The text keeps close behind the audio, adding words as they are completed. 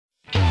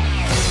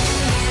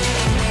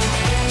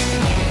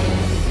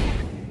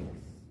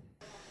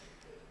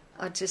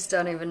I just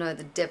don't even know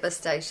the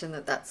devastation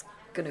that that's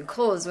going to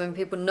cause when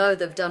people know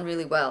they've done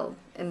really well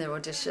in their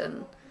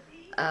audition.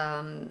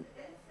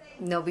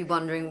 They'll be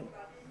wondering,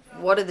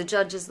 what are the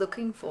judges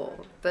looking for?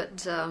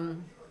 But I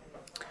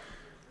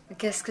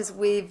guess because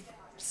we've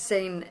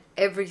seen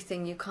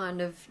everything, you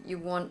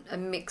want a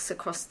mix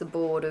across the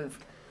board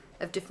of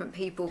different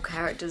people,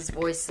 characters,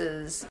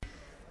 voices,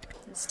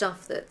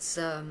 stuff that's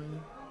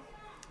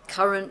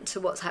current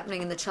to what's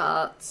happening in the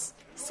charts.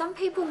 Some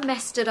people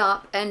messed it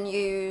up and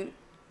you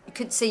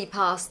could see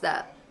past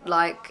that.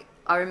 Like,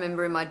 I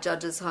remember in my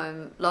judges'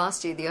 home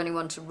last year, the only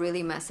one to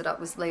really mess it up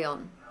was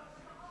Leon.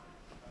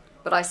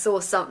 But I saw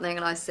something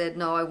and I said,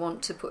 no, I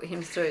want to put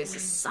him through. So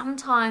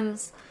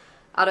sometimes,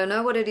 I don't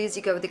know what it is,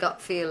 you go with the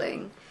gut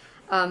feeling.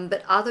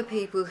 But other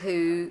people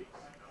who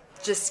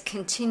just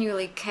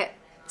continually kept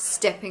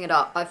stepping it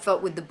up, I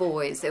felt with the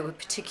boys, there were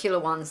particular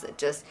ones that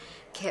just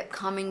kept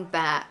coming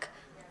back.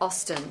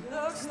 Austin.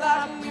 Looks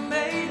like we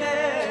made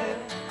it.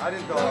 I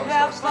didn't know. Look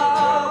how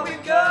far we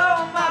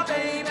go, my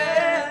baby.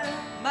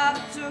 Might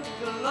have took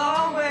a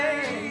long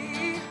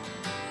way.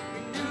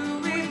 We knew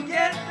we'd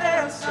get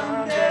there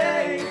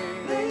someday.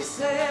 They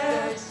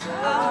said,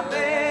 I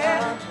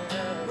bet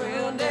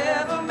we'll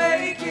never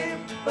make it,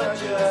 but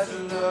just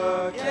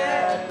look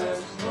at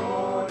us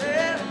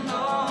holding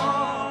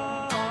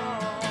on.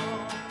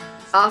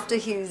 After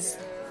his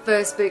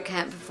first boot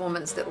camp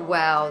performance that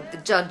wowed the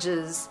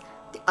judges,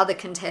 the other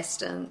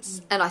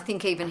contestants, and I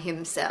think even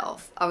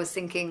himself, I was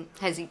thinking,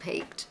 has he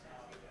peaked?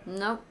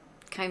 Nope.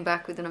 Came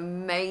back with an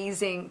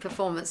amazing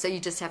performance. So you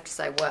just have to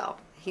say, well,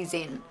 he's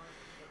in.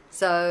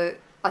 So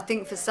I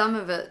think for some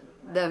of it,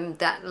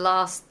 that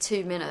last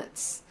 2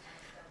 minutes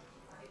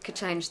could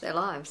change their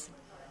lives.